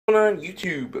On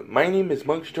YouTube, my name is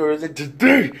MonkTutorials, and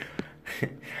today I'm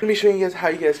going to be showing you guys how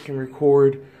you guys can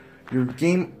record your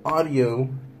game audio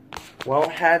while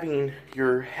having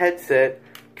your headset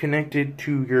connected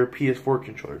to your PS4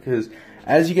 controller. Because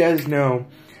as you guys know,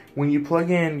 when you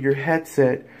plug in your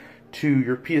headset to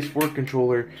your PS4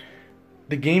 controller,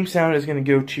 the game sound is going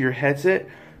to go to your headset,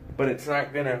 but it's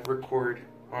not going to record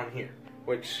on here,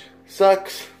 which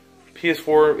sucks.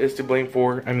 PS4 is to blame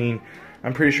for. I mean,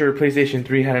 I'm pretty sure PlayStation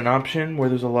 3 had an option where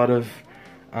there's a lot of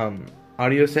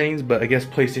audio settings, but I guess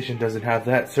PlayStation doesn't have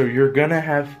that. So you're gonna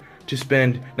have to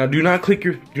spend. Now, do not click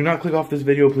off this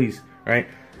video, please. All right?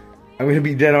 I'm gonna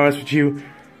be dead honest with you.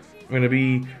 I'm gonna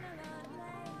be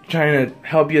trying to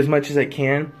help you as much as I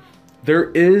can. There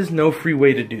is no free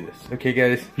way to do this, okay,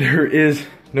 guys? There is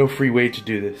no free way to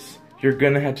do this. You're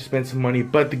gonna have to spend some money,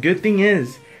 but the good thing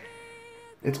is,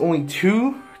 it's only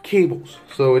 2 cables.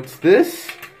 So it's this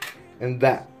and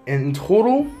that. And in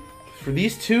total, for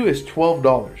these 2 is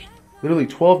 $12. Literally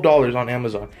 $12 on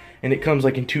Amazon. And it comes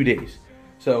like in 2 days.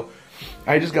 So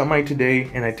I just got mine today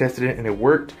and I tested it and it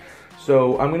worked.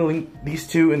 So I'm gonna link these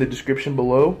 2 in the description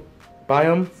below. Buy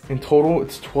them. In total,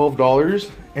 it's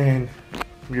 $12 and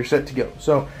you're set to go.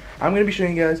 So I'm gonna be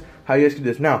showing you guys how you guys can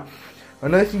do this. Now,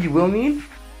 another thing you will need,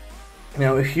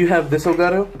 now if you have this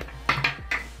Elgato,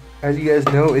 as you guys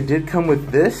know, it did come with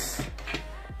this.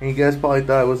 And you guys probably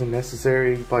thought it wasn't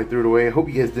necessary. You probably threw it away. I hope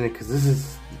you guys didn't,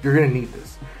 because you're gonna need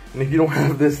this. And if you don't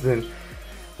have this, then,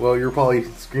 well, you're probably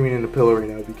screaming in the pillow right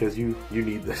now because you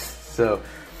need this. So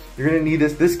you're gonna need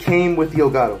this. This came with the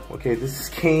Elgato, okay? This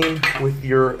came with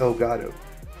your Elgato,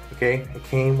 okay? It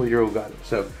came with your Elgato.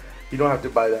 So you don't have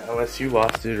to buy that unless you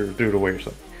lost it or threw it away or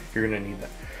something. You're gonna need that.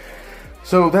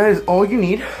 So that is all you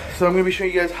need. So I'm gonna be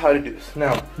showing you guys how to do this.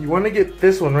 Now, you wanna get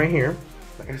this one right here.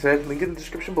 Like I said, link in the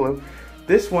description below.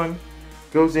 This one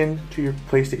goes into your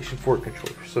PlayStation 4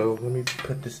 controller. So let me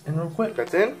put this in real quick.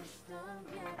 That's in.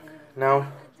 Now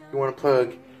you want to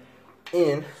plug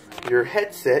in your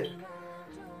headset.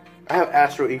 I have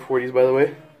Astro 840s, by the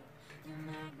way.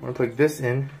 I want to plug this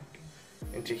in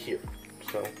into here.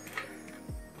 So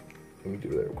let me do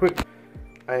that real quick.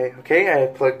 I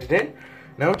have plugged it in.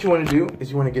 Now what you want to do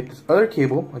is you want to get this other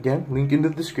cable. Again, link in the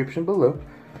description below.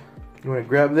 You want to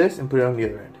grab this and put it on the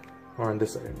other end, or on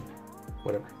this side.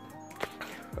 Whatever.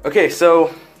 Okay,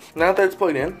 so now that it's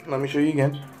plugged in, let me show you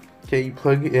again. Okay, you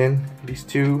plug in these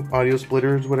 2 audio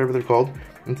splitters, whatever they're called,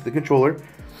 into the controller.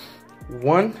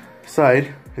 One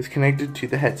side is connected to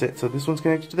the headset, so this one's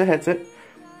connected to the headset,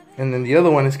 and then the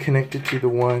other one is connected to the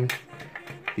one,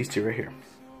 these 2 right here.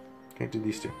 Connected to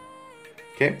these 2.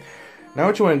 Okay, now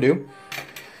what you want to do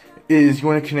is you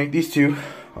want to connect these 2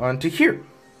 onto here.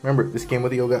 Remember, this came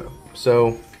with the Elgato,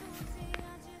 so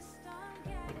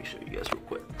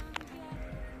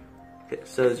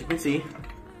so as you can see,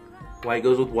 white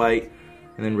goes with white,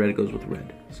 and then red goes with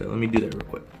red. So let me do that real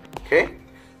quick. Okay,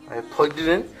 I have plugged it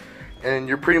in, and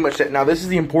you're pretty much set. Now this is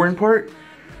the important part.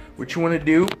 What you want to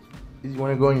do is you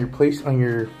want to go on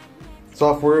your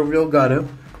software of Elgato.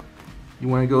 You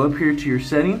want to go up here to your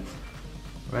settings,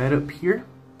 right up here.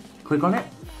 Click on it.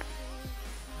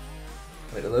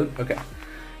 Let it load. Okay.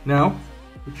 Now,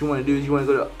 what you want to do is you want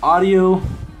to go to audio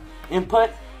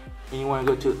input, and you want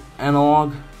to go to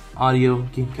analog audio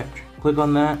game capture. Click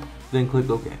on that, then click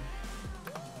OK.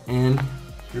 And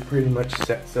you're pretty much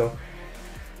set. So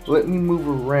let me move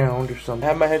around or something. I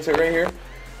have my headset right here.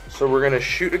 So we're gonna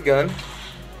shoot a gun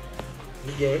in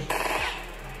the game.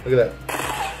 Look at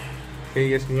that. Okay,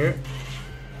 you guys can hear it?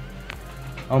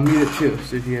 I'll mute it too,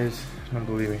 so if you guys don't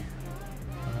believe me.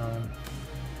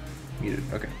 Mute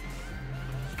it, okay.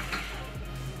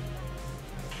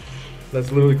 That's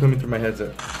literally coming through my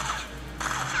headset.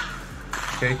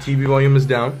 Okay, TV volume is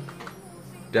down.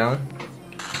 Down.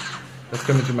 That's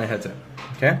coming through my headset.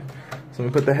 Okay? So let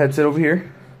me put the headset over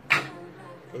here.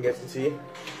 You guys can see.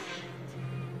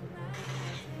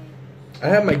 I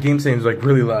have my game settings like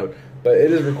really loud, but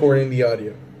it is recording the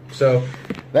audio. So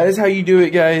that is how you do it,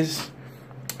 guys.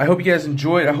 I hope you guys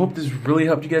enjoyed. I hope this really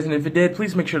helped you guys, and if it did,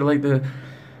 please make sure to like the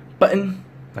button.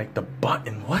 Like the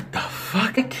button. What the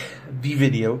fuck? The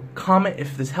video. Comment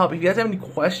if this helped. If you guys have any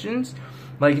questions,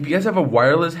 like if you guys have a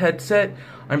wireless headset,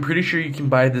 I'm pretty sure you can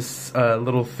buy this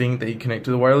little thing that you connect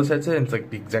to the wireless headset, and it's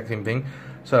like the exact same thing.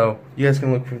 So you guys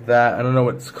can look for that. I don't know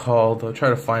what it's called. I'll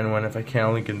try to find one if I can.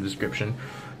 I'll link in the description.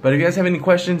 But if you guys have any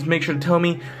questions, make sure to tell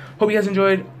me. Hope you guys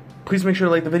enjoyed. Please make sure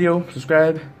to like the video,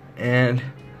 subscribe, and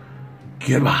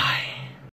goodbye.